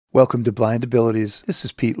Welcome to Blind Abilities. This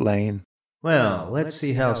is Pete Lane. Well, let's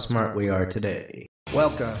see how smart we are today.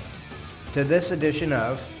 Welcome to this edition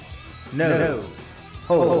of No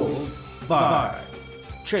Holds Barred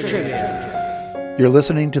Trivia. You're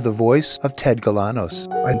listening to the voice of Ted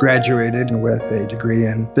Galanos. I graduated with a degree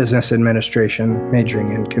in business administration,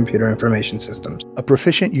 majoring in computer information systems. A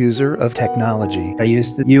proficient user of technology. I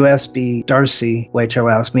use the USB Darcy, which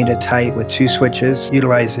allows me to type with 2 switches,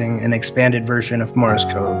 utilizing an expanded version of Morse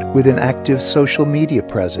code. With an active social media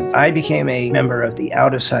presence. I became a member of the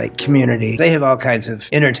Out of Sight community. They have all kinds of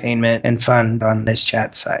entertainment and fun on this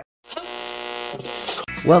chat site.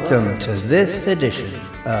 Welcome to this edition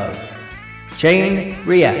of Chain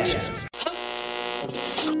Reaction.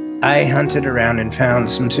 I hunted around and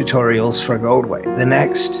found some tutorials for Goldway. The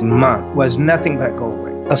next month was nothing but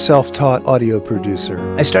Goldway. A self-taught audio producer.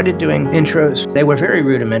 I started doing intros. They were very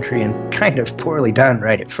rudimentary and kind of poorly done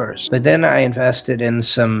right at first. But then I invested in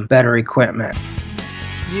some better equipment.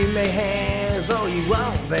 You may have all you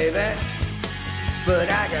want, baby, but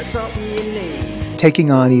I got something you need.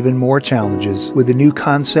 Taking on even more challenges with a new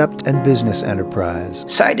concept and business enterprise.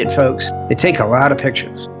 Sighted folks, they take a lot of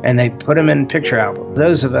pictures and they put them in picture albums.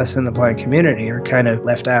 Those of us in the blind community are kind of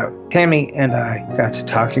left out. Tammy and I got to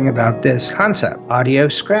talking about this concept, audio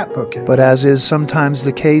scrapbooking. But as is sometimes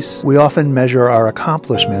the case, we often measure our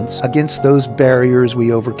accomplishments against those barriers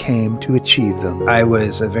we overcame to achieve them. I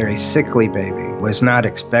was a very sickly baby, was not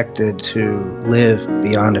expected to live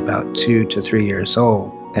beyond about 2 to 3 years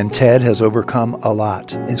old. And Ted has overcome a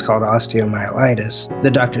lot. It's called osteomyelitis. The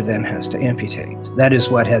doctor then has to amputate. That is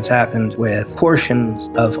what has happened with portions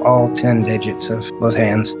of all 10 digits of both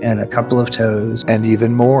hands and a couple of toes. And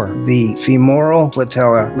even more. The femoral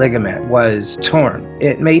patella ligament was torn.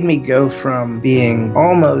 It made me go from being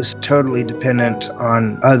almost totally dependent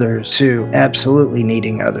on others to absolutely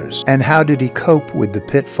needing others. And how did he cope with the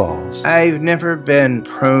pitfalls? I've never been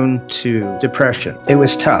prone to depression. It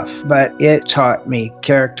was tough, but it taught me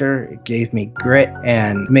character. It gave me grit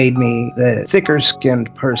and made me the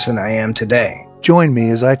thicker-skinned person I am today. Join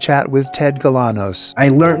me as I chat with Ted Galanos. I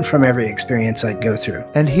learned from every experience I'd go through.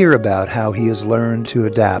 And hear about how he has learned to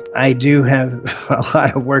adapt. I do have a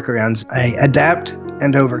lot of workarounds. I adapt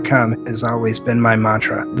and overcome has always been my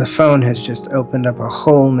mantra. The phone has just opened up a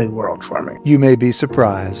whole new world for me. You may be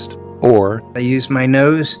surprised. Or I use my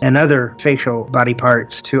nose and other facial body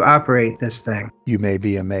parts to operate this thing. You may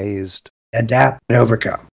be amazed. Adapt and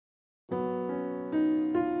overcome.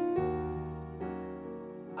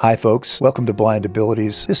 Hi folks, welcome to Blind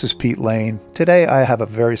Abilities. This is Pete Lane. Today I have a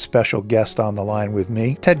very special guest on the line with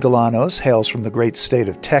me. Ted Galanos hails from the great state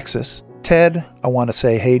of Texas. Ted, I want to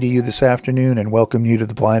say hey to you this afternoon and welcome you to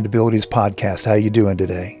the Blind Abilities podcast. How you doing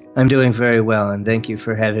today? I'm doing very well, and thank you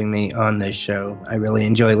for having me on this show. I really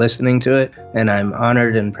enjoy listening to it, and I'm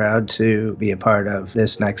honored and proud to be a part of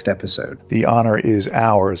this next episode. The honor is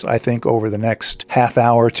ours. I think over the next half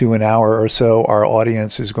hour to an hour or so, our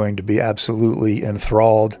audience is going to be absolutely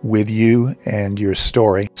enthralled with you and your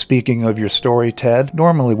story. Speaking of your story, Ted,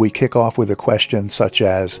 normally we kick off with a question such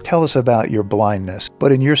as, tell us about your blindness.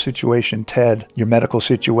 But in your situation, Ted, your medical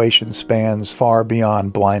situation spans far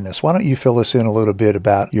beyond blindness. Why don't you fill us in a little bit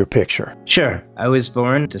about your picture? Sure. I was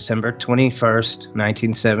born December 21st,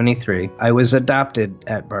 1973. I was adopted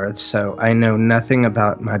at birth, so I know nothing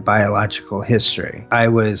about my biological history. I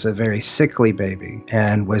was a very sickly baby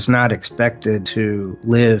and was not expected to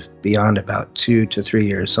live beyond about 2 to 3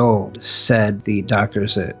 years old, said the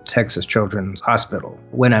doctors at Texas Children's Hospital.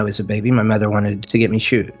 When I was a baby, my mother wanted to get me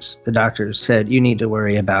shoes. The doctors said, you need to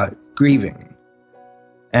worry about grieving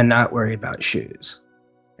and not worry about shoes.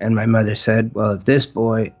 And my mother said, well, if this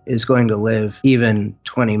boy is going to live even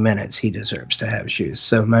 20 minutes, he deserves to have shoes.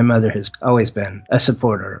 So my mother has always been a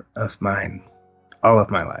supporter of mine all of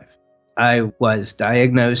my life. I was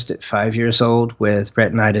diagnosed at 5 years old with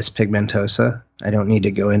retinitis pigmentosa. I don't need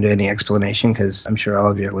to go into any explanation because I'm sure all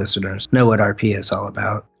of your listeners know what RP is all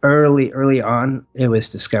about. Early on, it was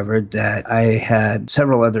discovered that I had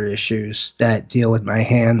several other issues that deal with my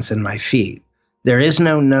hands and my feet. There is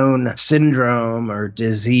no known syndrome or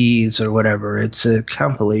disease or whatever. It's a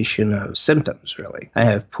compilation of symptoms, really. I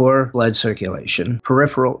have poor blood circulation,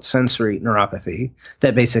 peripheral sensory neuropathy.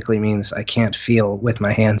 That basically means I can't feel with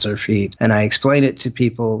my hands or feet. And I explain it to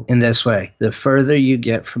people in this way. The further you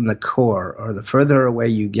get from the core or the further away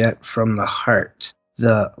you get from the heart,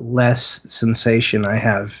 the less sensation I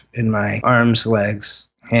have in my arms, legs,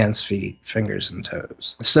 hands, feet, fingers, and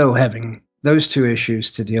toes. So having those two issues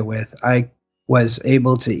to deal with, I was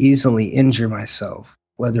able to easily injure myself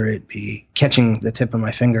whether it be catching the tip of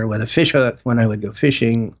my finger with a fish hook when I would go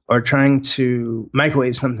fishing, or trying to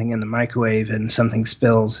microwave something in the microwave and something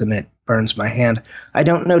spills and it burns my hand. I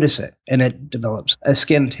don't notice it, and it develops a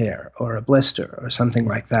skin tear or a blister or something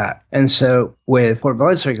like that. And so with poor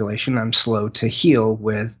blood circulation, I'm slow to heal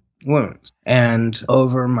with wounds. And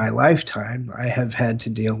over my lifetime, I have had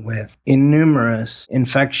to deal with innumerous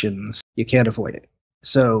infections. You can't avoid it.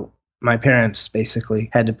 So my parents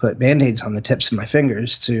basically had to put Band-Aids on the tips of my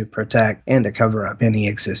fingers to protect and to cover up any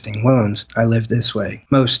existing wounds. I lived this way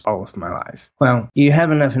most all of my life. Well, you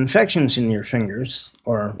have enough infections in your fingers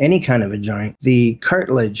or any kind of a joint, the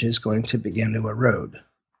cartilage is going to begin to erode.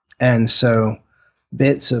 And so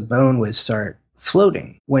bits of bone would start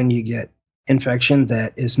floating when you get infection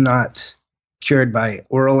that is not cured by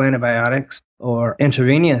oral antibiotics or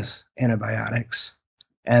intravenous antibiotics,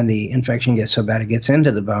 and the infection gets so bad it gets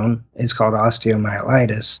into the bone. It's called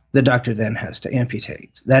osteomyelitis. The doctor then has to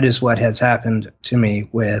amputate. That is what has happened to me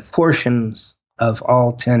with portions of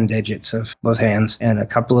all 10 digits of both hands and a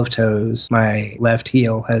couple of toes. My left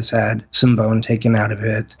heel has had some bone taken out of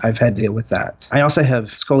it. I've had to deal with that. I also have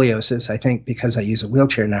scoliosis. I think because I use a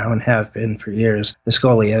wheelchair now and have been for years, the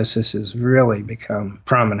scoliosis has really become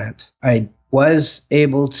prominent. I was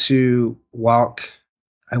able to walk.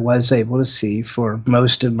 I was able to see for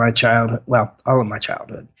most of my childhood, well, all of my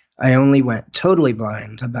childhood. I only went totally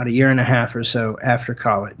blind about a year and a half or so after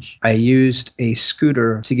college. I used a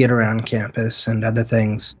scooter to get around campus and other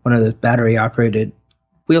things, one of those battery-operated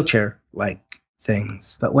wheelchair-like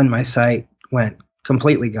things. But when my sight went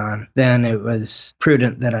completely gone, then it was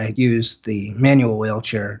prudent that I used the manual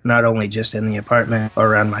wheelchair, not only just in the apartment or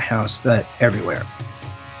around my house, but everywhere.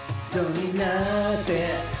 Don't need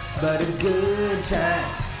nothing but a good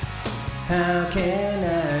time. How can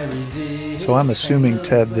I resist? So I'm assuming,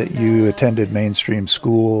 Ted, that you attended mainstream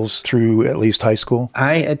schools through at least high school?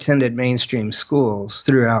 I attended mainstream schools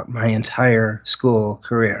throughout my entire school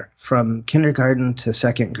career. From kindergarten to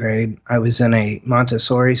second grade, I was in a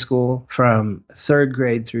Montessori school. From third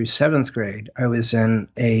grade through seventh grade, I was in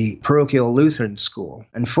a parochial Lutheran school.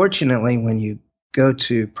 Unfortunately, when you go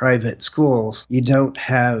to private schools, you don't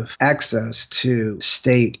have access to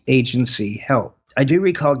state agency help. I do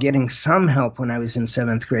recall getting some help when I was in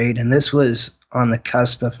seventh grade, and this was on the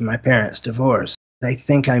cusp of my parents' divorce. I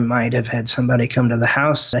think I might have had somebody come to the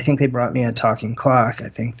house. I think they brought me a talking clock. I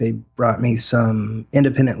think they brought me some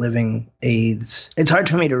independent living aids. It's hard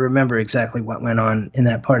for me to remember exactly what went on in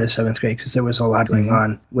that part of seventh grade because there was a lot going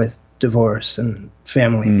on with divorce and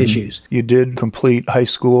family issues. You did complete high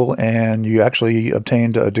school and you actually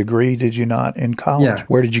obtained a degree, did you not, in college? Yeah.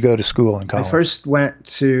 Where did you go to school in college? I first went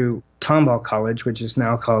to Tomball College, which is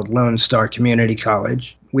now called Lone Star Community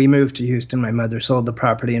College. We moved to Houston. My mother sold the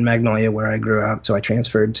property in Magnolia where I grew up, so I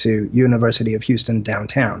transferred to University of Houston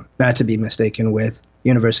downtown, not to be mistaken with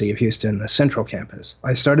University of Houston, the Central Campus.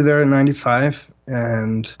 I started there in 95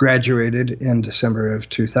 and graduated in December of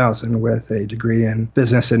 2000 with a degree in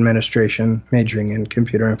business administration, majoring in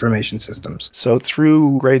computer information systems. So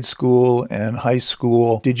through grade school and high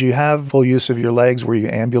school, did you have full use of your legs? Were you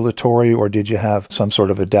ambulatory, or did you have some sort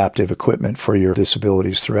of adaptive equipment for your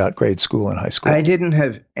disabilities throughout grade school and high school? I didn't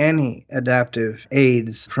have any adaptive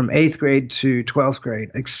aids from 8th grade to 12th grade,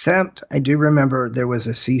 except I do remember there was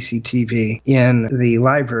a CCTV in the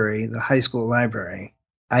library, the high school library.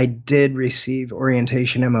 I did receive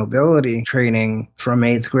orientation and mobility training from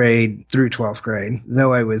 8th grade through 12th grade,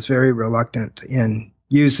 though I was very reluctant in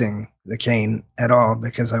using the cane at all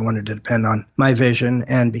because I wanted to depend on my vision,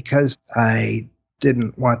 and because I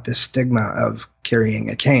didn't want the stigma of carrying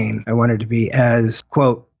a cane. I wanted to be as,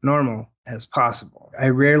 quote, normal as possible. I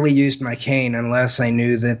rarely used my cane unless I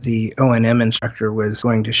knew that the O&M instructor was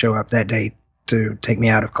going to show up that day to take me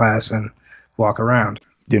out of class and walk around.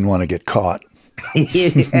 Didn't want to get caught.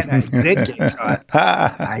 And I did get caught.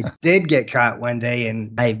 I did get caught one day,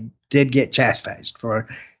 and I did get chastised for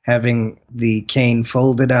having the cane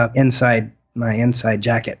folded up inside my inside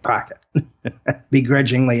jacket pocket.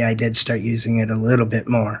 Begrudgingly, I did start using it a little bit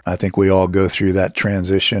more. I think we all go through that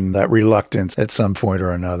transition, that reluctance at some point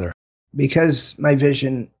or another. Because my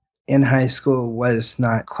vision in high school was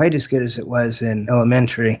not quite as good as it was in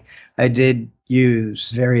elementary, I did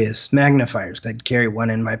use various magnifiers. I'd carry one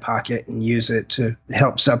in my pocket and use it to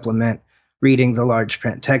help supplement reading the large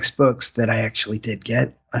print textbooks that I actually did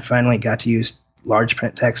get. I finally got to use large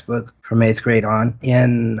print textbooks from 8th grade on.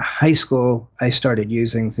 In high school, I started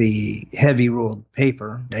using the heavy ruled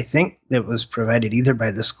paper. I think that was provided either by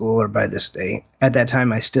the school or by the state. At that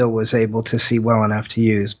time, I still was able to see well enough to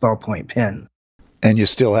use ballpoint pens. And you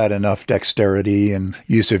still had enough dexterity and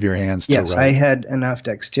use of your hands to write? Yes, I had enough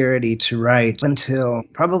dexterity to write until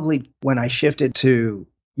probably when I shifted to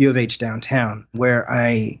U of H downtown, where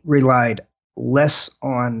I relied less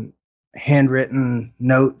on handwritten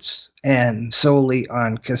notes and solely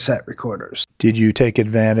on cassette recorders. Did you take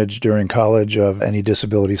advantage during college of any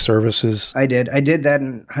disability services? I did. I did that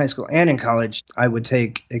in high school and in college. I would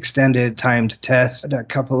take extended timed tests, a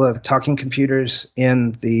couple of talking computers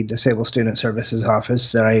in the Disabled Student Services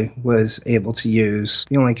office that I was able to use.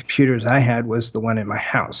 The only computers I had was the one in my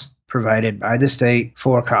house, provided by the state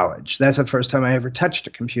for college. That's the first time I ever touched a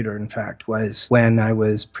computer, in fact, was when I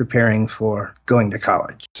was preparing for going to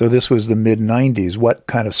college. So this was the mid-90s. What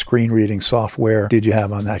kind of screen reading software did you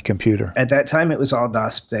have on that computer? At that time, it was all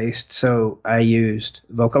DOS-based, so I used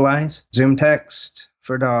Vocalize, Zoom Text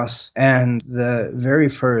for DOS, and the very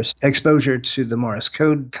first exposure to the Morse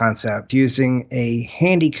code concept using a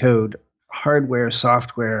handy code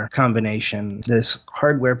hardware-software combination. This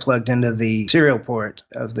hardware plugged into the serial port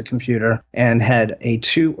of the computer and had a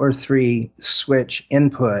 2 or 3 switch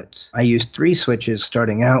input. I used 3 switches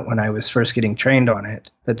starting out when I was first getting trained on it,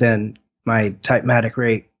 but then my typematic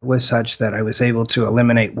rate was such that I was able to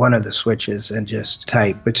eliminate one of the switches and just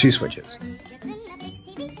type with 2 switches.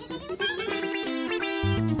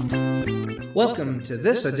 Welcome to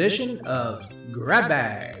this edition of Grab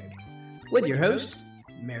Bag with your host,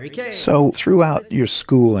 Mary Kay. So throughout your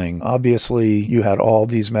schooling, obviously you had all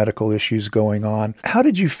these medical issues going on. How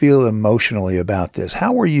did you feel emotionally about this?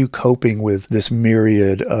 How were you coping with this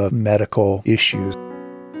myriad of medical issues?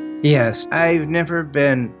 Yes, I've never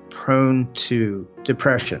been prone to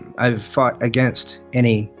depression. I've fought against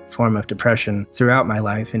any form of depression throughout my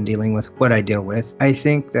life in dealing with what I deal with. I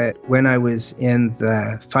think that when I was in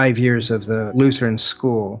the 5 years of the Lutheran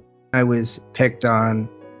school, I was picked on,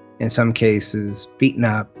 in some cases beaten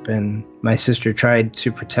up, and my sister tried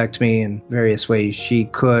to protect me in various ways she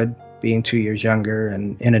could, being 2 years younger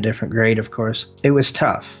and in a different grade, of course. It was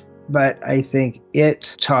tough, but I think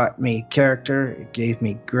it taught me character, it gave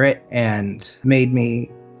me grit, and made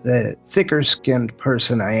me the thicker-skinned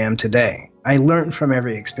person I am today. I learned from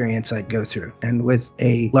every experience I'd go through, and with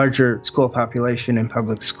a larger school population in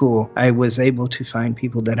public school, I was able to find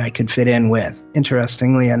people that I could fit in with.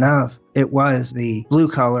 Interestingly enough, it was the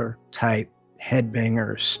blue-collar type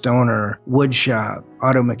headbanger, stoner, woodshop,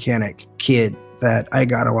 auto mechanic kid that I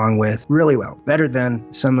got along with really well, better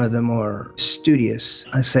than some of the more studious,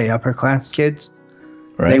 I say, upper-class kids.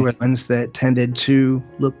 Right. They were the ones that tended to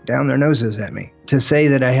look down their noses at me. To say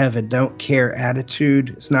that I have a don't care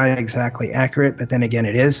attitude is not exactly accurate, but then again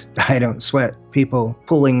it is. I don't sweat people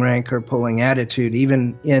pulling rank or pulling attitude,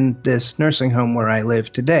 even in this nursing home where I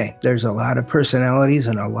live today. There's a lot of personalities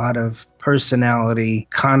and a lot of personality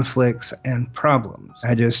conflicts and problems.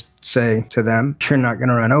 I just say to them, you're not going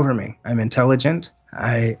to run over me. I'm intelligent,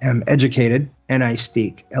 I am educated, and I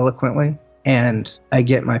speak eloquently, and I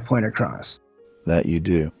get my point across. That you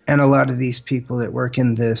do. And a lot of these people that work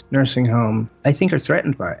in this nursing home, I think, are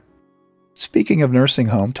threatened by it. Speaking of nursing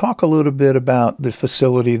home, talk a little bit about the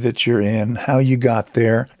facility that you're in, how you got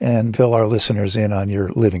there, and fill our listeners in on your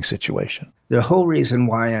living situation. The whole reason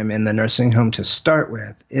why I'm in the nursing home to start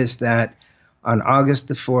with is that on August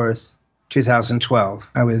the 4th, 2012,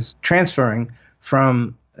 I was transferring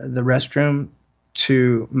from the restroom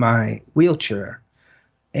to my wheelchair,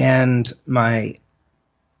 and my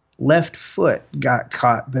left foot got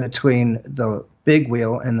caught between the big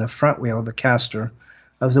wheel and the front wheel, the caster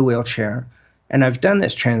of the wheelchair. And I've done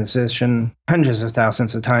this transition hundreds of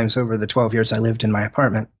thousands of times over the 12 years I lived in my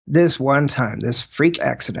apartment. This one time, this freak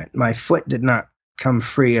accident, my foot did not come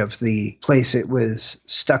free of the place it was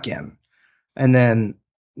stuck in. And then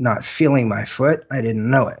not feeling my foot, I didn't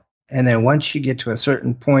know it. And then once you get to a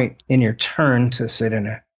certain point in your turn to sit in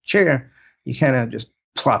a chair, you kind of just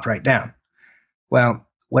plop right down. Well,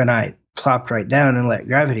 when I plopped right down and let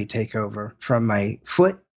gravity take over, from my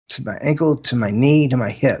foot to my ankle to my knee to my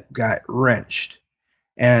hip got wrenched.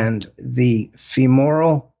 And the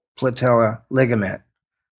femoral patella ligament,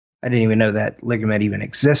 I didn't even know that ligament even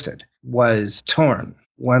existed, was torn.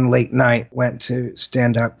 One late night, went to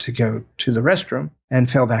stand up to go to the restroom and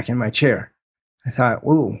fell back in my chair. I thought,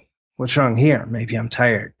 ooh, what's wrong here? Maybe I'm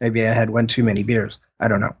tired. Maybe I had one too many beers. I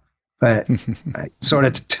don't know. But I sort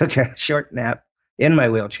of took a short nap in my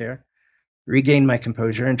wheelchair, regained my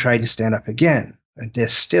composure, and tried to stand up again. And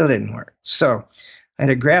this still didn't work. So I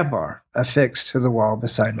had a grab bar affixed to the wall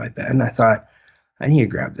beside my bed, and I thought, I need to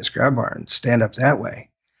grab this grab bar and stand up that way.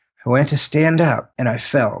 I went to stand up, and I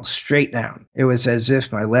fell straight down. It was as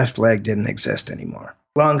if my left leg didn't exist anymore.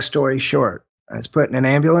 Long story short, I was put in an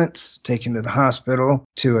ambulance, taken to the hospital,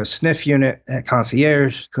 to a sniff unit at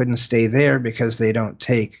concierge. Couldn't stay there because they don't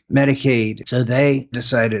take Medicaid. So they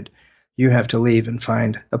decided, you have to leave and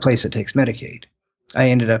find a place that takes Medicaid. I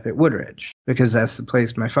ended up at Woodridge because that's the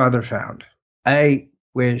place my father found. I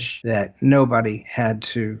wish that nobody had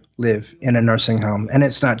to live in a nursing home. And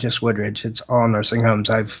it's not just Woodridge, it's all nursing homes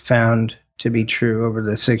I've found to be true over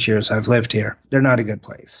the 6 years I've lived here. They're not a good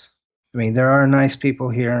place. I mean, there are nice people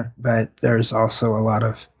here, but there's also a lot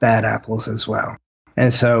of bad apples as well.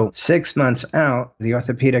 And so 6 months out, the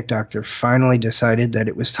orthopedic doctor finally decided that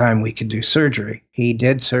it was time we could do surgery. He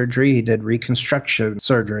did surgery, he did reconstruction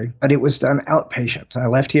surgery, but it was done outpatient. I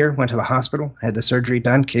left here, went to the hospital, had the surgery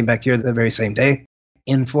done, came back here the very same day.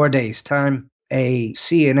 In 4 days' time, a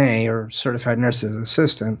CNA, or certified nurse's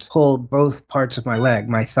assistant, pulled both parts of my leg,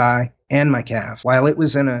 my thigh and my calf. While it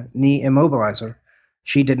was in a knee immobilizer,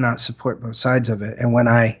 she did not support both sides of it. And when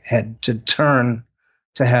I had to turn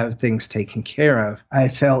to have things taken care of, I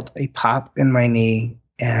felt a pop in my knee,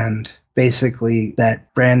 and basically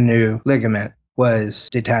that brand new ligament was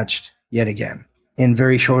detached yet again. In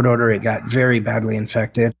very short order, it got very badly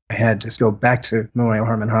infected. I had to go back to Memorial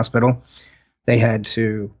Hermann Hospital. They had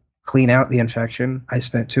to clean out the infection. I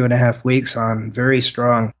spent 2.5 weeks on very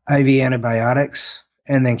strong IV antibiotics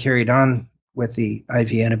and then carried on with the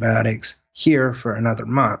IV antibiotics here for another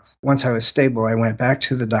month. Once I was stable, I went back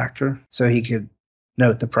to the doctor so he could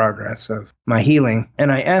note the progress of my healing.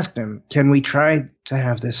 And I asked him, can we try to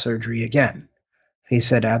have this surgery again? He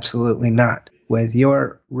said, absolutely not. With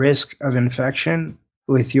your risk of infection,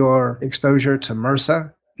 with your exposure to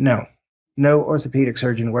MRSA, no. No orthopedic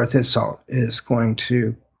surgeon worth his salt is going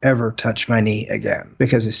to ever touch my knee again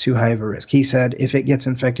because it's too high of a risk. He said, if it gets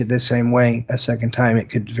infected this same way a second time, it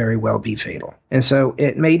could very well be fatal. And so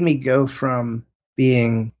it made me go from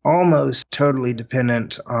being almost totally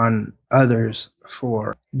dependent on others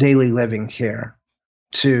for daily living care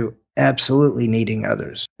to absolutely needing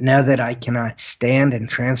others. Now that I cannot stand and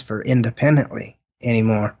transfer independently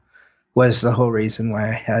anymore was the whole reason why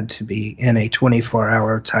I had to be in a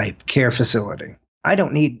 24-hour type care facility. I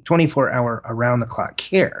don't need 24-hour around-the-clock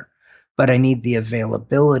care, but I need the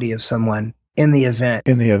availability of someone in the event.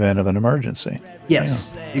 In the event of an emergency.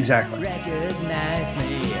 Yes, exactly. Recognize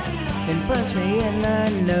me and punch me in the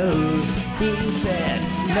nose. He said,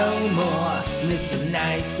 no more, Mr.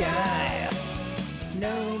 Nice Guy.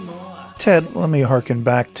 No more. Ted, let me harken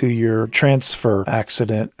back to your transfer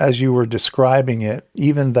accident. As you were describing it,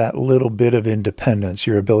 even that little bit of independence,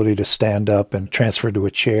 your ability to stand up and transfer to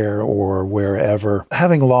a chair or wherever,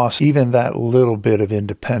 having lost even that little bit of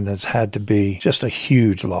independence had to be just a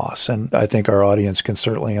huge loss. And I think our audience can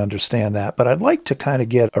certainly understand that. But I'd like to kind of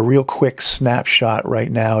get a real quick snapshot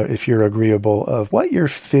right now, if you're agreeable, of what your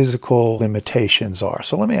physical limitations are.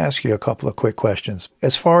 So let me ask you a couple of quick questions.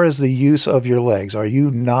 As far as the use of your legs, are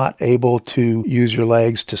you not able to use your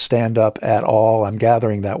legs to stand up at all? I'm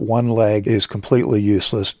gathering that one leg is completely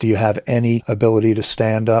useless. Do you have any ability to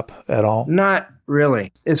stand up at all? Not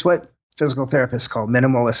really. It's what physical therapists call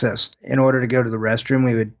minimal assist. In order to go to the restroom,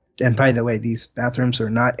 we would, and by the way, these bathrooms are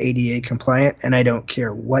not ADA compliant, and I don't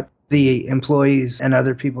care what the employees and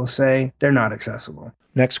other people say, they're not accessible.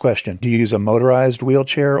 Next question. Do you use a motorized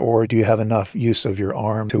wheelchair, or do you have enough use of your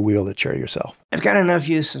arm to wheel the chair yourself? I've got enough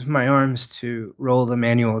use of my arms to roll the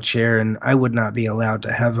manual chair, and I would not be allowed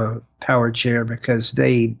to have a power chair because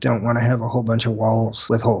they don't want to have a whole bunch of walls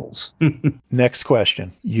with holes. Next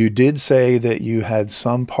question. You did say that you had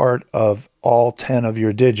some part of all 10 of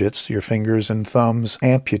your digits, your fingers and thumbs,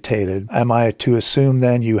 amputated. Am I to assume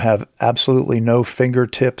then you have absolutely no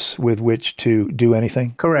fingertips with which to do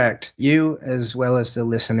anything? Correct. You, as well as the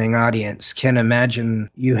listening audience, can imagine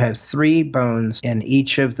you have 3 bones in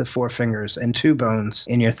each of the 4 fingers and 2 bones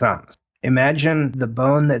in your thumbs. Imagine the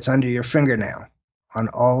bone that's under your fingernail on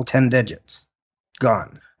all 10 digits.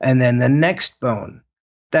 Gone. And then the next bone,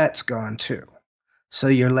 that's gone too. So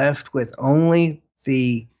you're left with only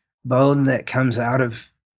the bone that comes out of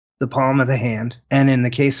the palm of the hand. And in the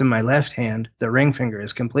case of my left hand, the ring finger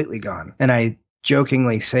is completely gone. And I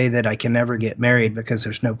jokingly say that I can never get married because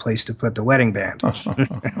there's no place to put the wedding band.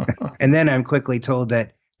 And then I'm quickly told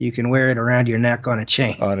that you can wear it around your neck on a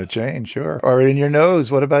chain. On a chain, sure. Or in your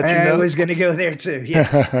nose. What about your nose? I was going to go there too,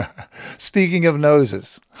 yeah. Speaking of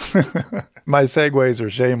noses, My segues are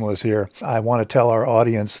shameless here. I want to tell our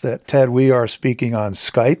audience that, Ted, we are speaking on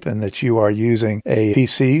Skype and that you are using a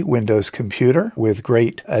PC Windows computer with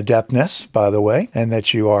great adeptness, by the way, and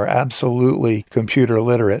that you are absolutely computer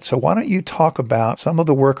literate. So why don't you talk about some of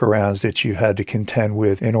the workarounds that you had to contend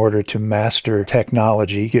with in order to master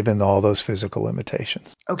technology, given all those physical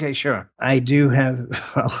limitations? Okay, sure. I do have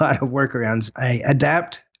a lot of workarounds. I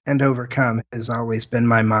adapt and overcome has always been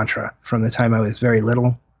my mantra from the time I was very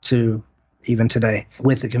little to even today.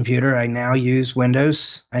 With the computer, I now use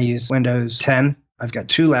Windows. I use Windows 10. I've got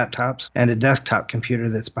 2 laptops and a desktop computer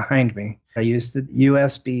that's behind me. I use the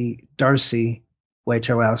USB Darcy, which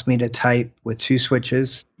allows me to type with 2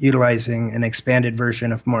 switches, utilizing an expanded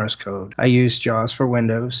version of Morse code. I use JAWS for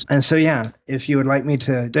Windows. And so, yeah, if you would like me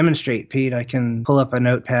to demonstrate, Pete, I can pull up a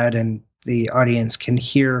notepad and the audience can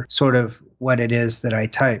hear sort of what it is that I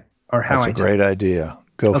type or how I type. That's a great idea.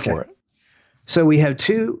 Go for it. So we have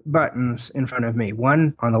 2 buttons in front of me.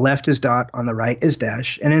 One on the left is dot, on the right is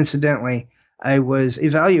dash. And incidentally, I was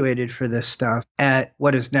evaluated for this stuff at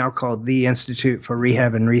what is now called the Institute for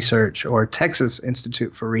Rehab and Research, or Texas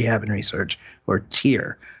Institute for Rehab and Research, or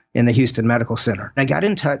TIR, in the Houston Medical Center. I got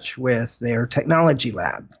in touch with their technology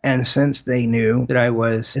lab. And since they knew that I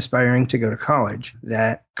was aspiring to go to college,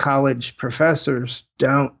 that college professors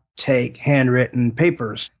don't take handwritten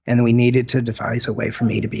papers, and we needed to devise a way for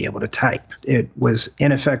me to be able to type. It was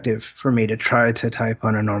ineffective for me to try to type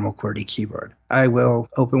on a normal QWERTY keyboard. I will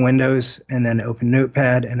open Windows and then open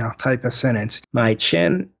Notepad, and I'll type a sentence. My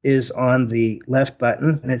chin is on the left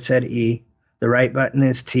button, and it said E. The right button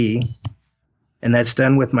is T, and that's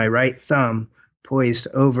done with my right thumb poised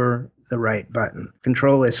over the right button.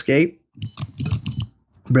 Control Escape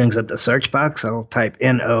brings up the search box. I'll type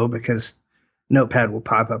NO because Notepad will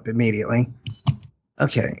pop up immediately.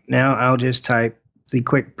 Okay, now I'll just type the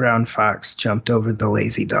quick brown fox jumped over the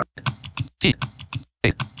lazy dog. The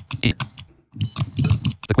quick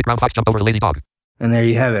brown fox jumped over the lazy dog. And there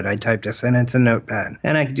you have it. I typed a sentence in Notepad.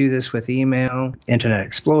 And I can do this with email, Internet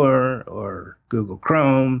Explorer, or Google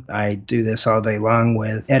Chrome. I do this all day long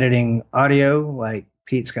with editing audio, like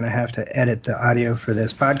Pete's going to have to edit the audio for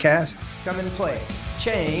this podcast. Come and play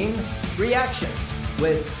Chain Reaction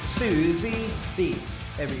with Susie B.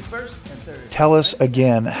 every first and third. Tell us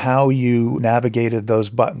again how you navigated those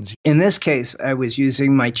buttons. In this case, I was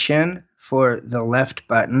using my chin for the left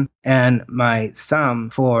button and my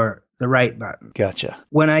thumb for the right button. Gotcha.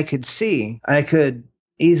 When I could see, I could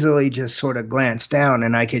easily just sort of glance down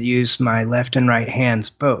and I could use my left and right hands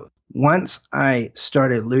both. Once I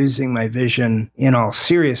started losing my vision in all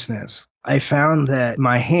seriousness, I found that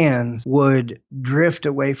my hands would drift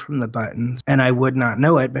away from the buttons and I would not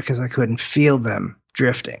know it because I couldn't feel them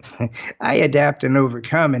drifting. I adapt and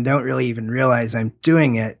overcome and don't really even realize I'm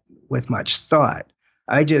doing it with much thought.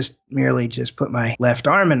 I just merely put my left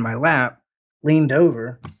arm in my lap, leaned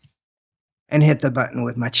over, and hit the button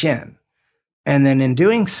with my chin. And then in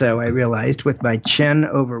doing so, I realized with my chin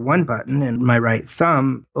over one button and my right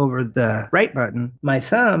thumb over the right button, my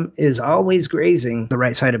thumb is always grazing the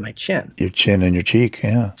right side of my chin. Your chin and your cheek,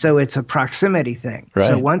 yeah. So it's a proximity thing. Right.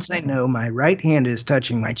 So once I know my right hand is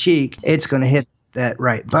touching my cheek, it's going to hit that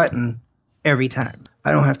right button every time.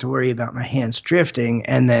 I don't have to worry about my hands drifting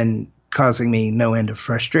and then causing me no end of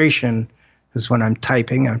frustration, because when I'm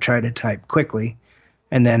typing, I'm trying to type quickly.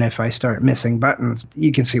 And then if I start missing buttons,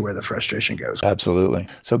 you can see where the frustration goes. Absolutely.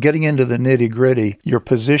 So getting into the nitty-gritty, you're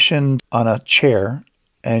positioned on a chair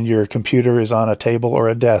and your computer is on a table or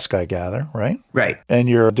a desk, I gather, right? Right. And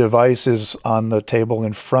your device is on the table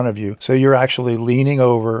in front of you. So you're actually leaning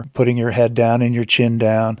over, putting your head down and your chin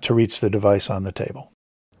down to reach the device on the table.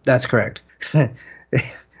 That's correct.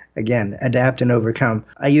 Again, adapt and overcome.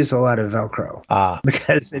 I use a lot of Velcro.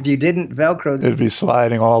 Because if you didn't Velcro, it'd be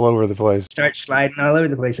sliding all over the place. Start sliding all over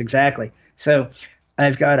the place, exactly. So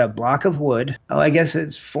I've got a block of wood. I guess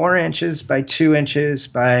it's 4 inches by 2 inches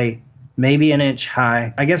by maybe an inch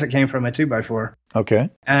high. I guess it came from a 2x4. Okay.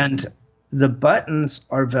 And the buttons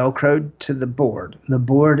are Velcroed to the board. The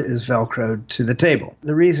board is Velcroed to the table.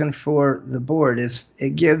 The reason for the board is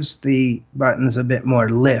it gives the buttons a bit more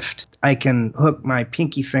lift. I can hook my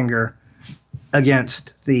pinky finger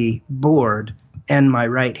against the board and my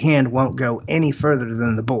right hand won't go any further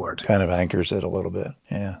than the board. Kind of anchors it a little bit,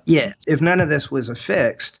 yeah. Yeah. If none of this was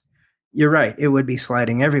affixed, you're right, it would be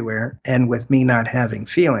sliding everywhere. And with me not having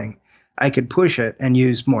feeling, I could push it and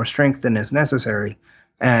use more strength than is necessary,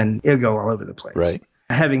 and it'll go all over the place. Right.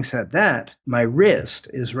 Having said that, my wrist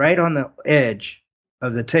is right on the edge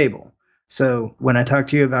of the table. So when I talk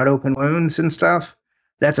to you about open wounds and stuff,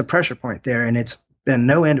 that's a pressure point there, and it's been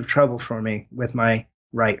no end of trouble for me with my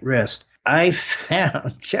right wrist. I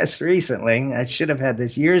found just recently, I should have had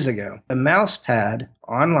this years ago, a mouse pad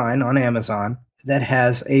online on Amazon that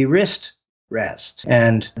has a wrist rest.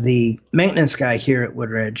 And the maintenance guy here at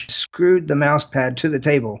Woodridge screwed the mouse pad to the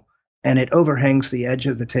table, and it overhangs the edge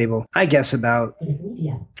of the table, I guess about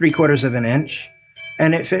 3/4 of an inch.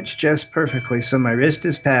 And it fits just perfectly. So my wrist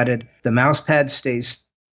is padded, the mouse pad stays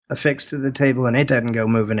affixed to the table, and it doesn't go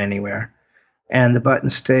moving anywhere. And the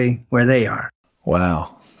buttons stay where they are.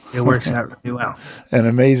 Wow. It works out really well. An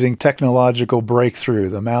amazing technological breakthrough,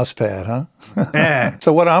 the mouse pad, huh? Yeah.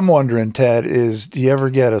 So what I'm wondering, Ted, is do you ever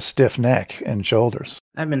get a stiff neck and shoulders?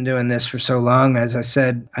 I've been doing this for so long. As I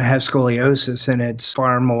said, I have scoliosis, and it's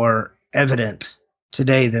far more evident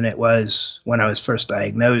today than it was when I was first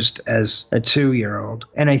diagnosed as a 2-year-old.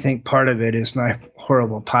 And I think part of it is my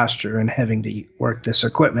horrible posture and having to work this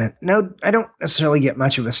equipment. No, I don't necessarily get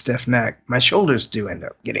much of a stiff neck. My shoulders do end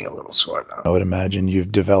up getting a little sore, though. I would imagine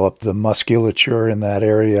you've developed the musculature in that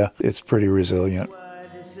area. It's pretty resilient. Why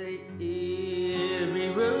they say every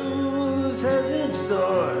rose has its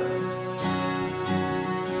thorn,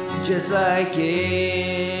 just like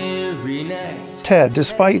every night. Ted,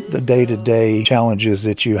 despite the day-to-day challenges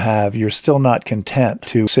that you have, you're still not content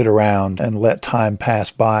to sit around and let time pass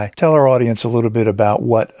by. Tell our audience a little bit about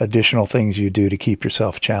what additional things you do to keep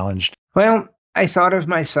yourself challenged. Well, I thought of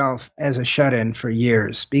myself as a shut-in for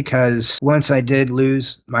years because once I did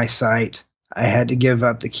lose my sight, I had to give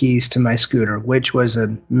up the keys to my scooter, which was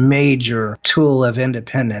a major tool of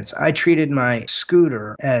independence. I treated my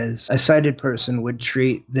scooter as a sighted person would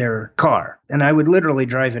treat their car, and I would literally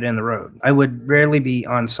drive it in the road. I would rarely be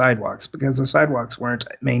on sidewalks because the sidewalks weren't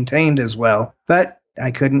maintained as well, but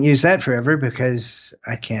I couldn't use that forever because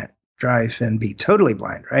I can't drive and be totally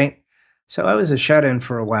blind, right? So I was a shut-in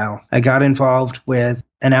for a while. I got involved with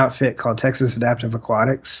an outfit called Texas Adaptive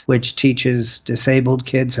Aquatics, which teaches disabled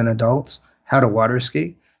kids and adults how to water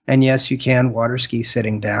ski. And yes, you can water ski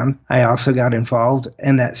sitting down. I also got involved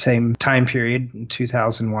in that same time period in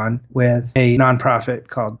 2001 with a nonprofit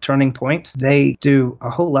called Turning Point. They do a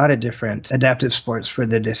whole lot of different adaptive sports for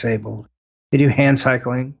the disabled. They do hand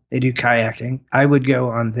cycling, they do kayaking. I would go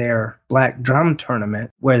on their black drum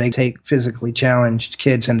tournament where they take physically challenged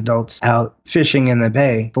kids and adults out fishing in the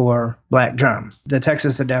bay for black drum. The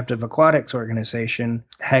Texas Adaptive Aquatics organization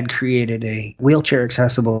had created a wheelchair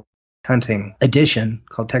accessible hunting edition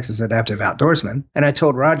called Texas Adaptive Outdoorsman. And I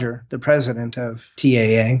told Roger, the president of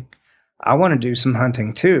TAA, I want to do some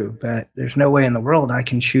hunting too, but there's no way in the world I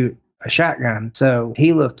can shoot a shotgun. So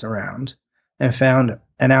he looked around and found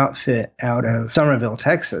an outfit out of Somerville,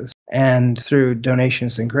 Texas. And through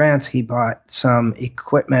donations and grants, he bought some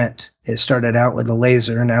equipment. It started out with a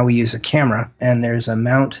laser. Now we use a camera. And there's a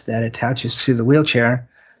mount that attaches to the wheelchair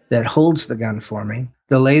that holds the gun for me.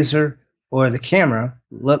 The laser or the camera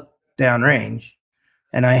look downrange,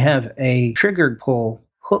 and I have a trigger pull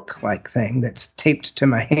hook-like thing that's taped to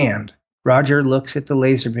my hand. Roger looks at the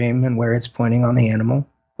laser beam and where it's pointing on the animal,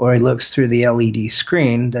 or he looks through the LED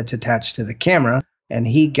screen that's attached to the camera, and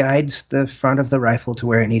he guides the front of the rifle to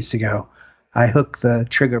where it needs to go. I hook the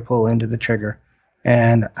trigger pull into the trigger,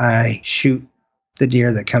 and I shoot the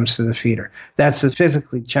deer that comes to the feeder. That's a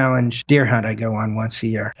physically challenged deer hunt I go on once a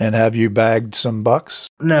year. And have you bagged some bucks?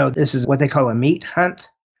 No, this is what they call a meat hunt.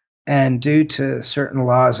 And due to certain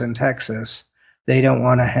laws in Texas, they don't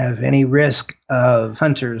want to have any risk of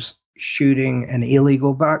hunters shooting an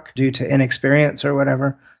illegal buck due to inexperience or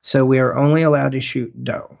whatever. So we are only allowed to shoot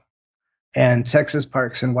doe. And Texas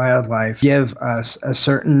Parks and Wildlife give us a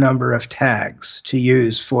certain number of tags to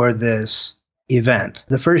use for this event.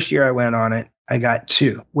 The first year I went on it, I got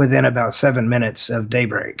 2 within about 7 minutes of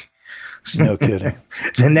daybreak. No kidding.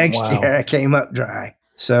 The next year I came up dry.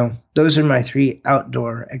 So those are my 3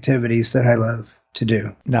 outdoor activities that I love to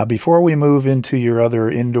do. Now, before we move into your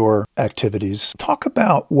other indoor activities, talk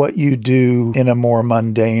about what you do in a more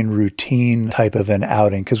mundane routine type of an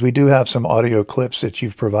outing, because we do have some audio clips that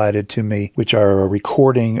you've provided to me, which are a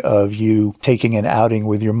recording of you taking an outing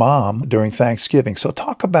with your mom during Thanksgiving. So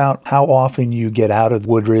talk about how often you get out of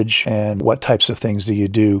Woodridge and what types of things do you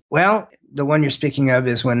do? Well, the one you're speaking of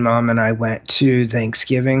is when Mom and I went to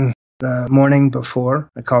Thanksgiving. The morning before,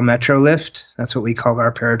 I called Metrolift. That's what we call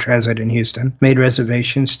our paratransit in Houston. Made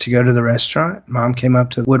reservations to go to the restaurant. Mom came up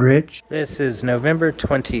to Woodridge. This is November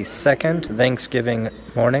 22nd, Thanksgiving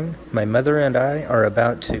morning. My mother and I are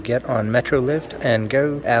about to get on Metrolift and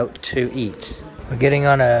go out to eat. We're getting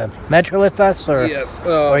on a Metrolift bus or, yes,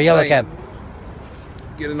 or a yellow cab?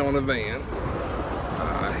 Getting on a van.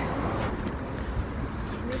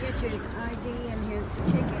 Let me get you his ID and his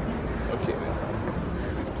ticket. Okay.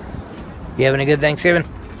 You having a good Thanksgiving?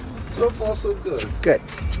 So far, so good. Good.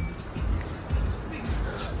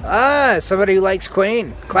 Ah, somebody who likes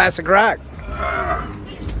Queen. Classic rock.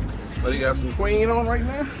 But you got some Queen on right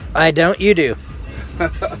now? I don't, you do.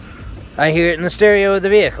 I hear it in the stereo of the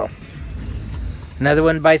vehicle. Another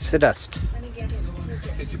one bites the dust.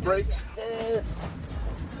 Hit your brakes.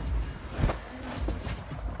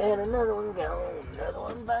 And another one gone. Another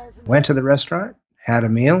one bites the dust. Went to the restaurant, had a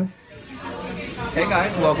meal. Hey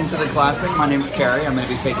guys, welcome to the Classic. My name's Carrie. I'm going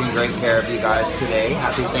to be taking great care of you guys today.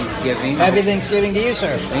 Happy Thanksgiving. Happy Thanksgiving to you,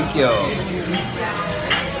 sir. Thank you.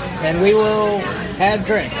 And we will have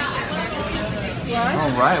drinks.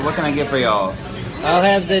 All right, what can I get for y'all? I'll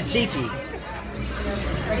have the tiki.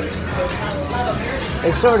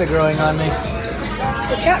 It's sort of growing on me.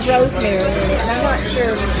 It's got rosemary in it, and I'm not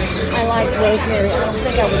sure I like rosemary. I don't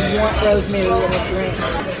think I would want rosemary in a drink.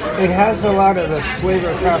 It has a lot of the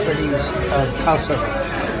flavor properties of cough syrup.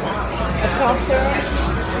 Of cough syrup?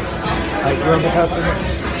 Like Robitussin.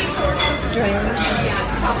 Strange.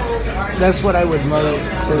 That's what I would most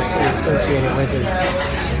closely associate it with is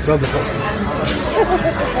Robitussin.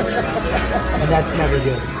 And that's never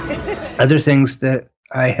good. Other things that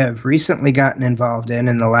I have recently gotten involved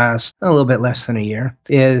in the last a little bit less than a year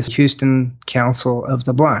is Houston Council of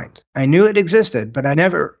the Blind. I knew it existed, but I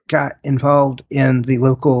never got involved in the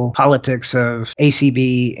local politics of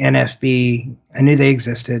ACB, NFB. I knew they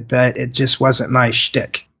existed, but it just wasn't my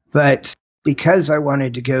shtick. But because I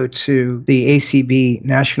wanted to go to the ACB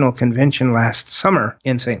National Convention last summer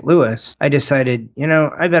in St. Louis, I decided,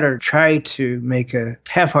 I better try to make a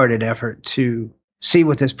half-hearted effort to see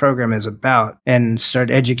what this program is about and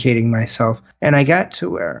start educating myself. And I got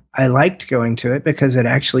to where I liked going to it because it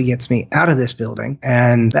actually gets me out of this building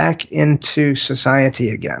and back into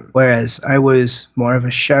society again. Whereas I was more of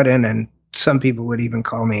a shut-in, and some people would even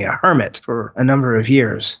call me a hermit for a number of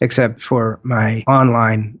years, except for my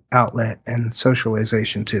online outlet and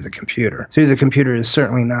socialization to the computer. Through the computer is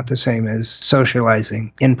certainly not the same as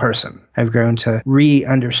socializing in person. I've grown to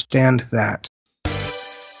re-understand that.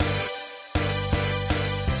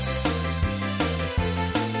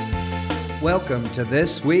 Welcome to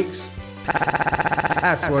this week's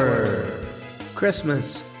Password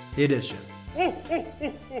Christmas Edition.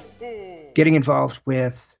 Getting involved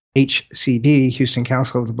with HCD, Houston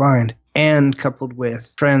Council of the Blind, and coupled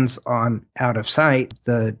with friends on Out of Sight,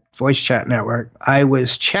 the voice chat network, I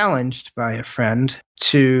was challenged by a friend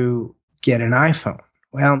to get an iPhone.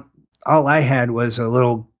 Well, all I had was a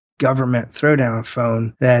little government throwdown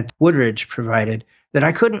phone that Woodridge provided that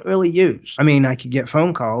I couldn't really use. I mean, I could get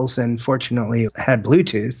phone calls, and fortunately it had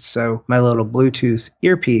Bluetooth, so my little Bluetooth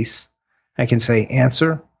earpiece, I can say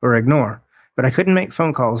answer or ignore, but I couldn't make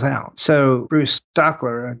phone calls out. So Bruce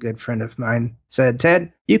Stockler, a good friend of mine, said,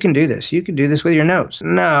 Ted, you can do this. You can do this with your nose.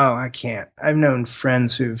 No, I can't. I've known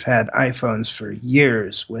friends who've had iPhones for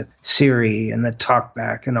years with Siri and the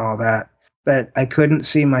TalkBack and all that, but I couldn't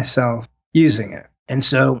see myself using it. And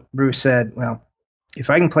so Bruce said, well, if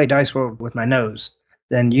I can play Dice World with my nose,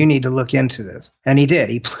 then you need to look into this. And he did.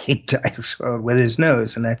 He played Dice World with his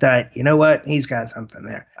nose. And I thought, you know what? He's got something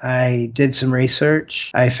there. I did some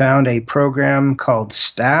research. I found a program called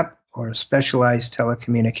STAP, or Specialized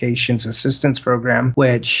Telecommunications Assistance Program,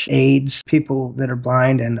 which aids people that are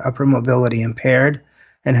blind and upper mobility impaired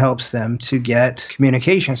and helps them to get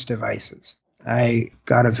communications devices. I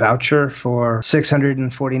got a voucher for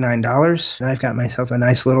 $649, and I've got myself a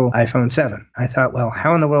nice little iPhone 7. I thought, well,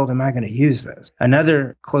 how in the world am I going to use this?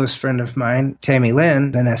 Another close friend of mine, Tammy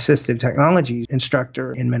Lynn, an assistive technology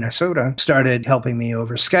instructor in Minnesota, started helping me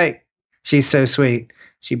over Skype. She's so sweet.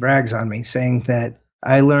 She brags on me, saying that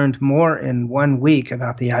I learned more in 1 week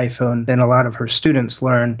about the iPhone than a lot of her students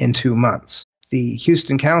learn in 2 months. The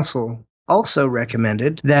Houston Council also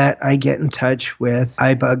recommended that I get in touch with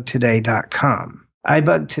ibugtoday.com.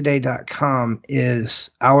 ibugtoday.com is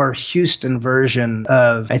our Houston version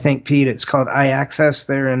of, I think, Pete, it's called iAccess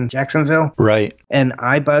there in Jacksonville. Right. And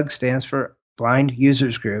iBug stands for Blind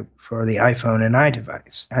Users Group for the iPhone and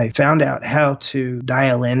iDevice. I found out how to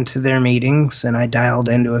dial into their meetings, and I dialed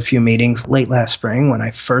into a few meetings late last spring when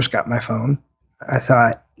I first got my phone. I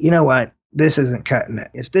thought, you know what? This isn't cutting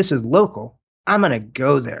it. If this is local, I'm going to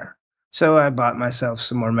go there. So I bought myself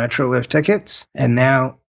some more Metrolift tickets, and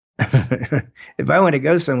now if I want to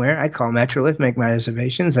go somewhere, I call Metrolift, make my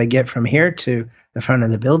reservations. I get from here to the front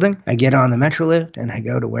of the building. I get on the Metrolift, and I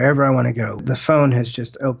go to wherever I want to go. The phone has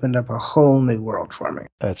just opened up a whole new world for me.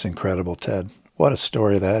 That's incredible, Ted. What a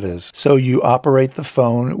story that is. So you operate the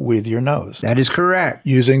phone with your nose. That is correct.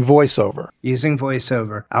 Using voiceover. Using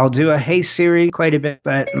voiceover. I'll do a Hey Siri quite a bit,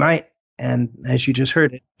 but and as you just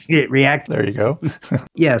heard it reacts. There you go.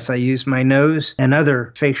 Yes, I use my nose and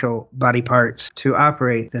other facial body parts to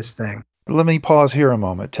operate this thing. Let me pause here a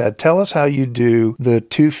moment, Ted. Tell us how you do the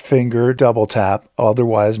 2-finger double tap,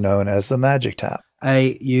 otherwise known as the magic tap.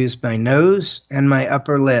 I use my nose and my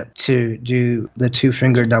upper lip to do the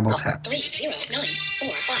 2-finger double tap.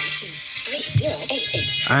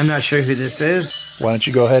 30945230888. I'm not sure who this is. Why don't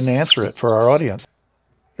you go ahead and answer it for our audience?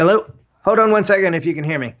 Hello? Hold on one second if you can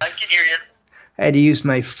hear me. I can hear you. I had to use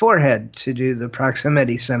my forehead to do the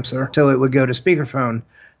proximity sensor so it would go to speakerphone.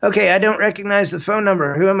 Okay, I don't recognize the phone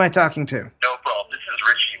number. Who am I talking to? No problem. This is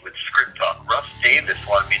Richie with Script Talk. Russ Davis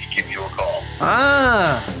wanted me to give you a call.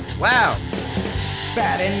 Ah, wow.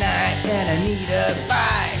 Friday night and I need a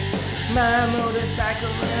bike. My motorcycle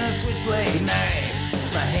and a switchblade knife.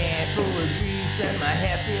 My hair full of grease and my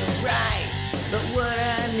hair feels right. But what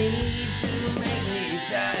I need to make me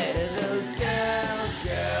tired of those girls.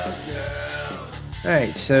 All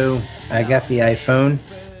right, so I got the iPhone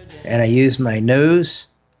and I use my nose,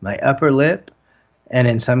 my upper lip, and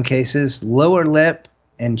in some cases, lower lip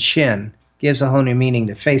and chin. Gives a whole new meaning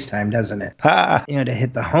to FaceTime, doesn't it? Ha! To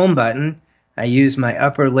hit the home button, I use my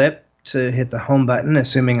upper lip to hit the home button,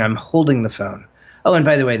 assuming I'm holding the phone. Oh, and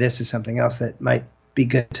by the way, this is something else that might be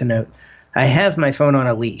good to note. I have my phone on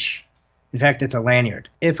a leash. In fact, it's a lanyard.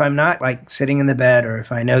 If I'm not sitting in the bed, or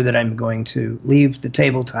if I know that I'm going to leave the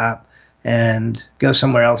tabletop and go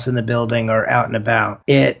somewhere else in the building or out and about,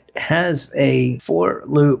 it has a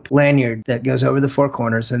 4-loop lanyard that goes over the 4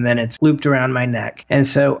 corners, and then it's looped around my neck. And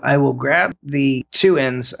so I will grab the 2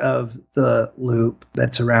 ends of the loop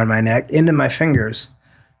that's around my neck into my fingers,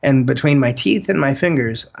 and between my teeth and my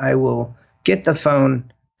fingers, I will get the phone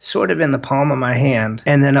sort of in the palm of my hand,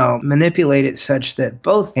 and then I'll manipulate it such that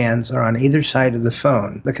both hands are on either side of the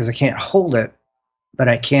phone, because I can't hold it, but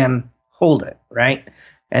I can hold it, right?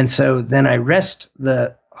 And so then I rest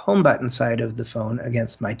the home button side of the phone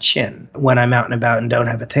against my chin when I'm out and about and don't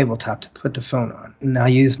have a tabletop to put the phone on. And I'll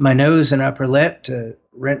use my nose and upper lip to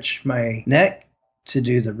wrench my neck to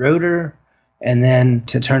do the rotor, and then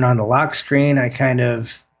to turn on the lock screen, I kind of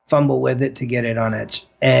fumble with it to get it on its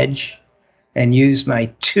edge, and use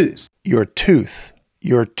my tooth. Your tooth.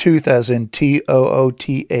 Your tooth as in Tooth.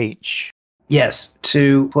 Yes,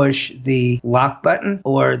 to push the lock button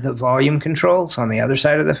or the volume controls on the other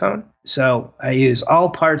side of the phone. So I use all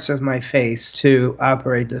parts of my face to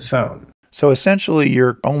operate the phone. So essentially,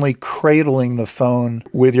 you're only cradling the phone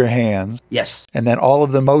with your hands. Yes. And then all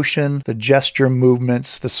of the motion, the gesture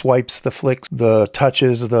movements, the swipes, the flicks, the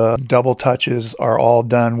touches, the double touches are all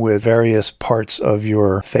done with various parts of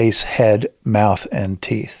your face, head, mouth, and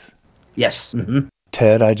teeth. Yes. Mm-hmm.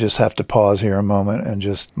 Ted, I just have to pause here a moment and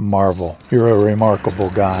just marvel. You're a remarkable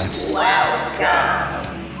guy. Welcome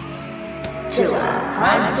to our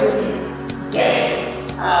quantum game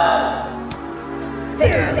of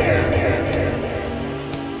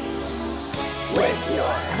with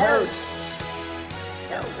your hosts,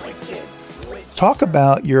 the Wicked Witch. Talk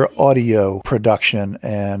about your audio production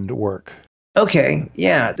and work. Okay,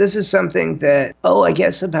 yeah, this is something that, I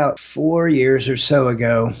guess about 4 years or so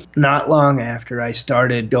ago, not long after I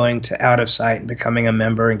started going to Out of Sight and becoming a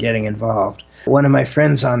member and getting involved, one of my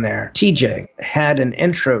friends on there, TJ, had an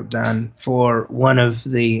intro done for one of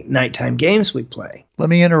the nighttime games we play. Let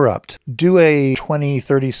me interrupt. Do a 20,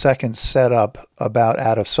 30-second setup about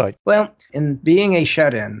Out of Sight. Well, in being a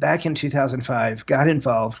shut-in, back in 2005, got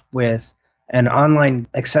involved with an online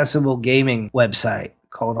accessible gaming website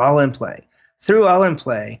called All In Play. Through All In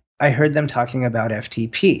Play, I heard them talking about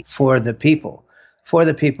FTP, For the People. For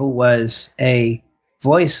the People was a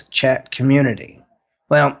voice chat community.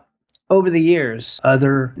 Well, over the years,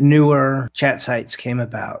 other newer chat sites came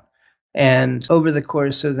about. And over the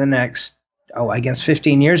course of the next,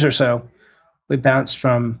 15 years or so, we bounced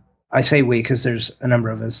from, I say we because there's a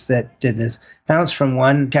number of us that did this, bounced from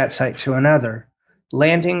one chat site to another,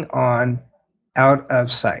 landing on Out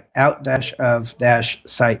of Sight,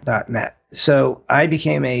 out-of-site.net. So I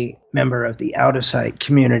became a member of the Out of Sight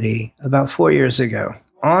community about 4 years ago.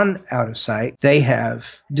 On Out of Sight, they have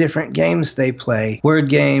different games they play, word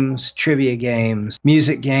games, trivia games,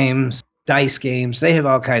 music games, dice games. They have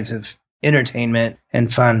all kinds of entertainment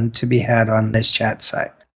and fun to be had on this chat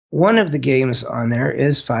site. One of the games on there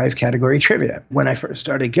is 5-category trivia. When I first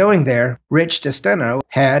started going there, Rich DeSteno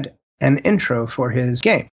had an intro for his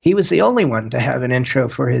game. He was the only one to have an intro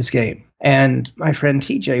for his game. And my friend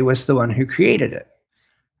TJ was the one who created it.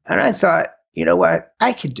 And I thought, you know what?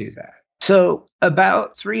 I could do that. So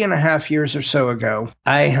about 3.5 years or so ago,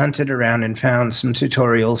 I hunted around and found some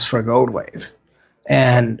tutorials for Goldwave.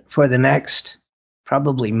 And for the next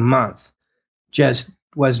probably month, just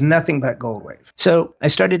was nothing but Goldwave. So I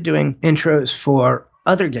started doing intros for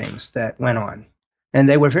other games that went on. And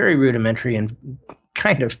they were very rudimentary and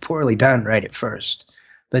kind of poorly done right at first.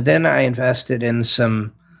 But then I invested in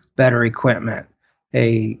some better equipment,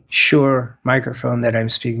 a Shure microphone that I'm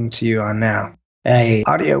speaking to you on now, a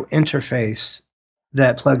audio interface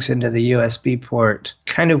that plugs into the USB port,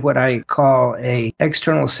 kind of what I call a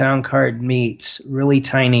external sound card meets really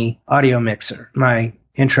tiny audio mixer. My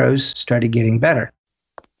intros started getting better.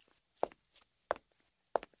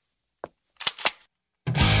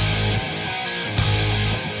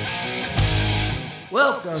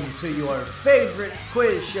 Welcome to your favorite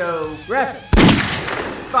quiz show, Rapid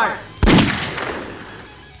Fire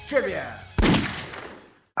Trivia.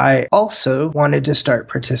 I also wanted to start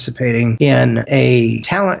participating in a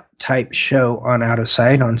talent type show on Out of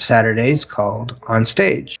Sight on Saturdays called On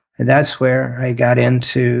Stage. And that's where I got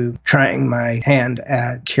into trying my hand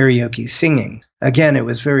at karaoke singing. Again, it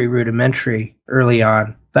was very rudimentary early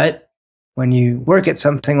on, but when you work at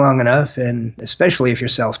something long enough, and especially if you're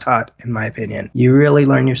self-taught, in my opinion, you really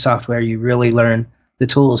learn your software, you really learn the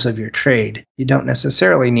tools of your trade. You don't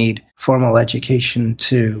necessarily need formal education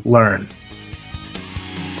to learn.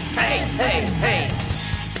 Hey, hey, hey.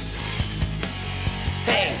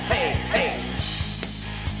 Hey, hey, hey.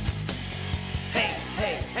 Hey,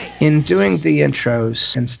 hey, hey. In doing the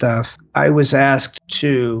intros and stuff, I was asked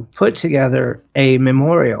to put together a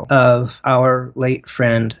memorial of our late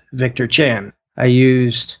friend, Victor Chan. I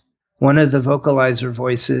used one of the vocalizer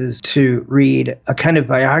voices to read a kind of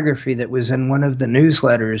biography that was in one of the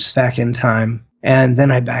newsletters back in time, and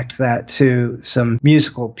then I backed that to some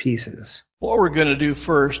musical pieces. What we're going to do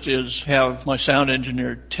first is have my sound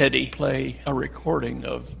engineer, Teddy, play a recording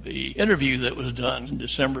of the interview that was done in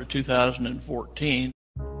December 2014.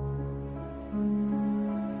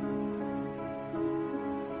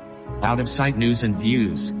 Out of Sight News and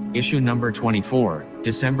Views, issue number 24,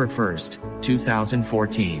 December 1st,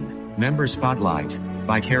 2014. Member Spotlight,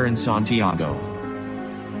 by Karen Santiago.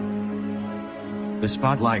 The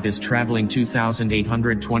Spotlight is traveling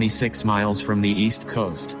 2,826 miles from the East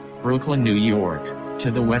Coast, Brooklyn, New York, to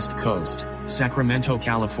the West Coast, Sacramento,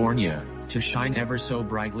 California, to shine ever so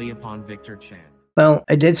brightly upon Victor Chan. Well,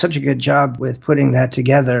 I did such a good job with putting that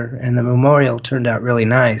together, and the memorial turned out really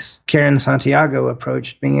nice. Karen Santiago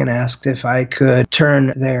approached me and asked if I could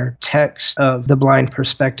turn their text of the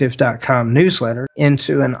blindperspective.com newsletter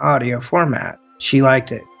into an audio format. She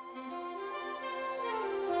liked it.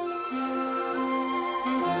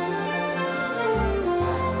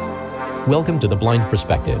 Welcome to The Blind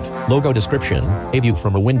Perspective. Logo description: a view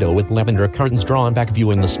from a window with lavender curtains drawn back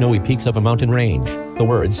viewing the snowy peaks of a mountain range. The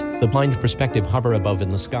words, The Blind Perspective, hover above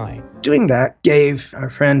in the sky. Doing that gave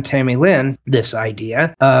our friend Tammy Lynn this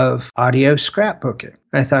idea of audio scrapbooking.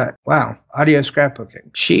 I thought, wow, audio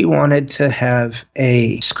scrapbooking. She wanted to have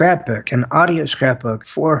a scrapbook, an audio scrapbook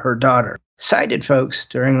for her daughter. Sighted folks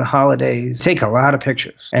during the holidays take a lot of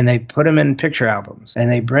pictures, and they put them in picture albums, and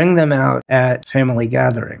they bring them out at family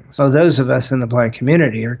gatherings. So those of us in the blind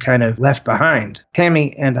community are kind of left behind.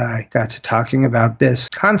 Tammy and I got to talking about this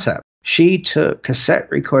concept. She took cassette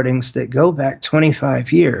recordings that go back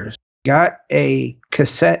 25 years, got a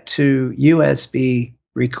cassette to USB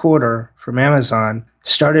recorder from Amazon,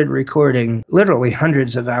 started recording literally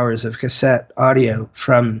hundreds of hours of cassette audio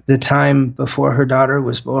from the time before her daughter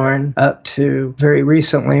was born up to very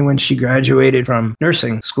recently when she graduated from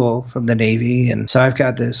nursing school from the Navy. And so I've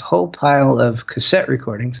got this whole pile of cassette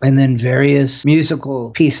recordings and then various musical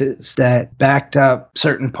pieces that backed up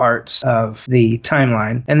certain parts of the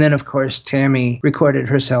timeline. And then, of course, Tammy recorded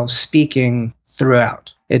herself speaking throughout.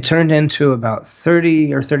 It turned into about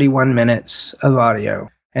 30 or 31 minutes of audio.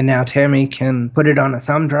 And now Tammy can put it on a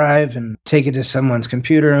thumb drive and take it to someone's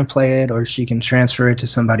computer and play it, or she can transfer it to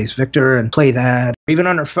somebody's Victor and play that, even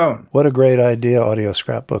on her phone. What a great idea audio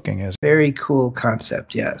scrapbooking is. Very cool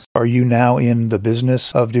concept, yes. Are you now in the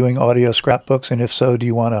business of doing audio scrapbooks? And if so, do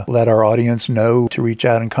you want to let our audience know to reach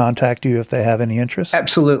out and contact you if they have any interest?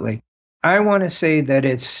 Absolutely. I want to say that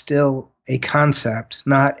it's still a concept,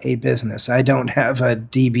 not a business. I don't have a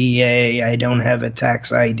DBA. I don't have a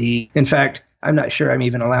tax ID. In fact, I'm not sure I'm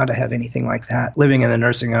even allowed to have anything like that living in a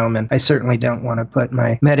nursing home, and I certainly don't want to put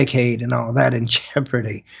my Medicaid and all that in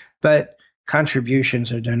jeopardy. But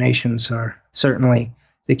contributions or donations are certainly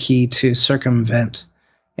the key to circumvent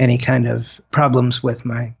any kind of problems with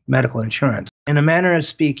my medical insurance. In a manner of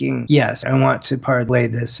speaking, yes, I want to parlay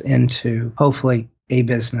this into hopefully a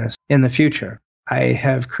business in the future. I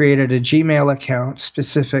have created a Gmail account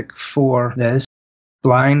specific for this,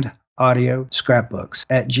 blind audio scrapbooks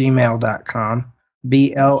at gmail.com,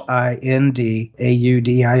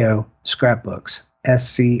 BLINDAUDIO scrapbooks,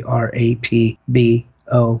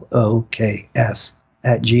 SCRAPBOOKS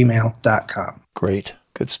at gmail.com. Great.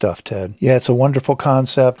 Good stuff, Ted. Yeah, it's a wonderful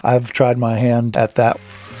concept. I've tried my hand at that.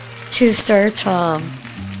 To Sir Tom,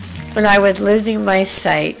 when I was losing my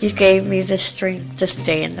sight, you gave me the strength to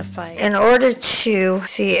stay in the fight. In order to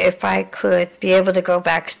see if I could be able to go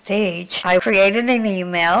backstage, I created an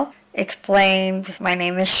email, explained, my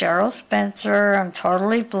name is Cheryl Spencer, I'm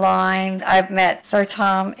totally blind. I've met Sir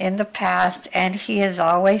Tom in the past, and he has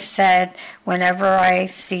always said whenever I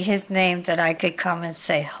see his name that I could come and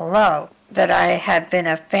say hello. That I had been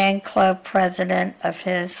a fan club president of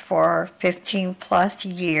his for 15 plus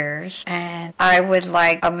years, and I would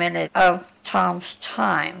like a minute of Tom's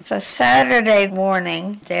time. So Saturday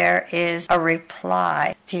morning, there is a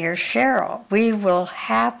reply. Dear Cheryl, we will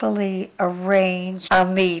happily arrange a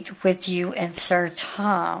meet with you and Sir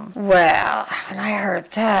Tom. Well, when I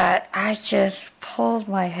heard that, I just pulled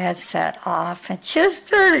my headset off and just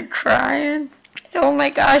started crying. Oh my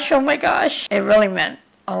gosh, oh my gosh. It really meant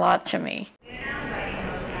a lot to me.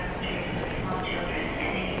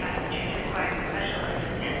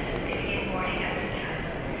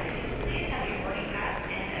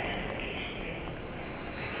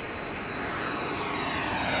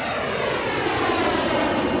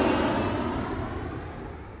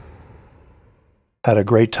 Had a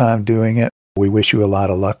great time doing it. We wish you a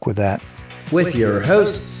lot of luck with that. With your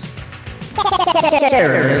hosts,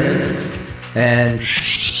 Sharon and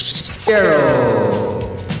Cheryl.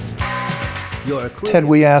 Ted,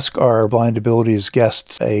 we ask our Blind Abilities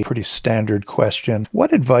guests a pretty standard question.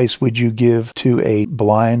 What advice would you give to a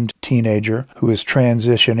blind teenager who is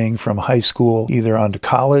transitioning from high school either onto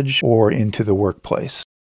college or into the workplace?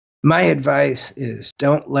 My advice is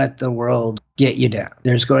don't let the world get you down.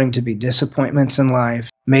 There's going to be disappointments in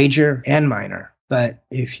life, major and minor. But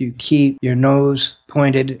if you keep your nose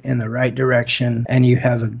pointed in the right direction and you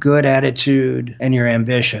have a good attitude and you're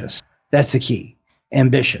ambitious, that's the key.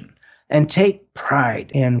 Ambition. And take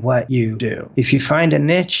pride in what you do. If you find a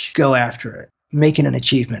niche, go after it. Make it an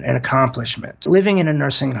achievement, an accomplishment. Living in a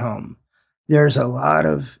nursing home, there's a lot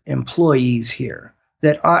of employees here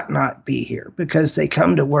that ought not be here because they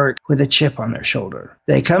come to work with a chip on their shoulder.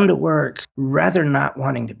 They come to work rather not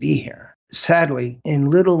wanting to be here. Sadly, in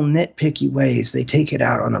little nitpicky ways, they take it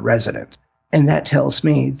out on the residents. And that tells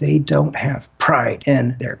me they don't have pride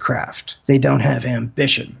in their craft. They don't have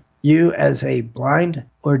ambition. You as a blind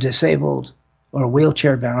or disabled or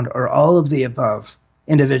wheelchair bound or all of the above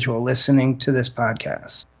individual listening to this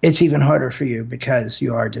podcast, it's even harder for you because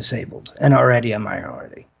you are disabled and already a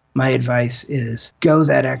minority. My advice is go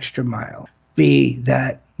that extra mile. Be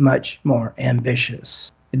that much more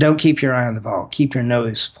ambitious. Don't keep your eye on the ball. Keep your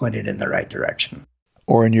nose pointed in the right direction.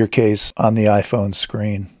 Or in your case, on the iPhone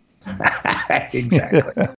screen.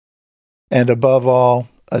 Exactly. And above all,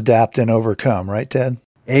 adapt and overcome, right, Ted?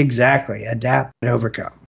 Exactly. Adapt and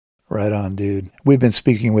overcome. Right on, dude. We've been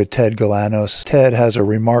speaking with Ted Galanos. Ted has a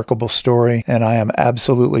remarkable story, and I am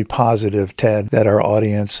absolutely positive, Ted, that our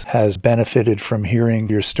audience has benefited from hearing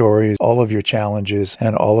your stories, all of your challenges,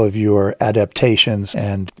 and all of your adaptations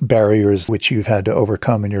and barriers which you've had to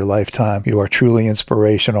overcome in your lifetime. You are truly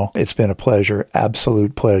inspirational. It's been a pleasure,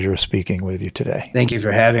 absolute pleasure speaking with you today. Thank you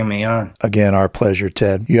for having me on. Again, our pleasure,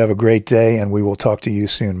 Ted. You have a great day, and we will talk to you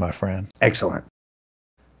soon, my friend. Excellent.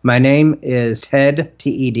 My name is Ted,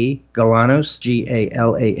 T-E-D, Galanos,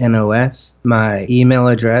 G-A-L-A-N-O-S. My email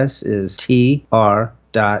address is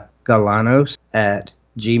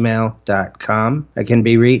tr.galanos@gmail.com. I can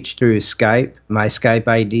be reached through Skype. My Skype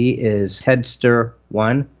ID is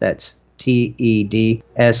Tedster1. That's Tedster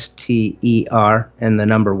and the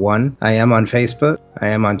number 1. I am on Facebook. I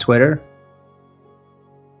am on Twitter.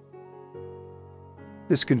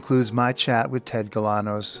 This concludes my chat with Ted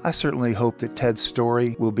Galanos. I certainly hope that Ted's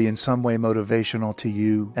story will be in some way motivational to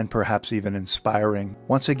you and perhaps even inspiring.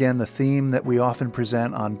 Once again, the theme that we often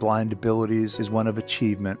present on Blind Abilities is one of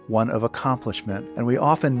achievement, one of accomplishment, and we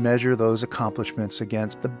often measure those accomplishments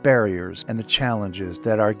against the barriers and the challenges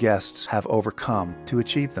that our guests have overcome to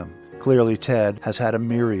achieve them. Clearly, Ted has had a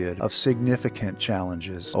myriad of significant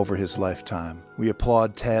challenges over his lifetime. We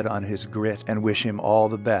applaud Ted on his grit and wish him all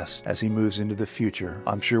the best as he moves into the future.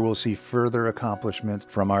 I'm sure we'll see further accomplishments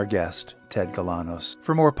from our guest, Ted Galanos.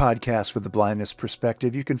 For more podcasts with the blindness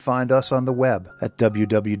perspective, you can find us on the web at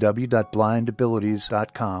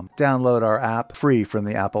www.blindabilities.com. Download our app free from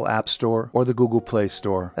the Apple App Store or the Google Play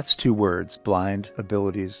Store. That's 2 words, Blind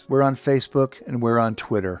Abilities. We're on Facebook and we're on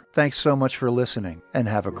Twitter. Thanks so much for listening and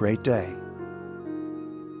have a great day.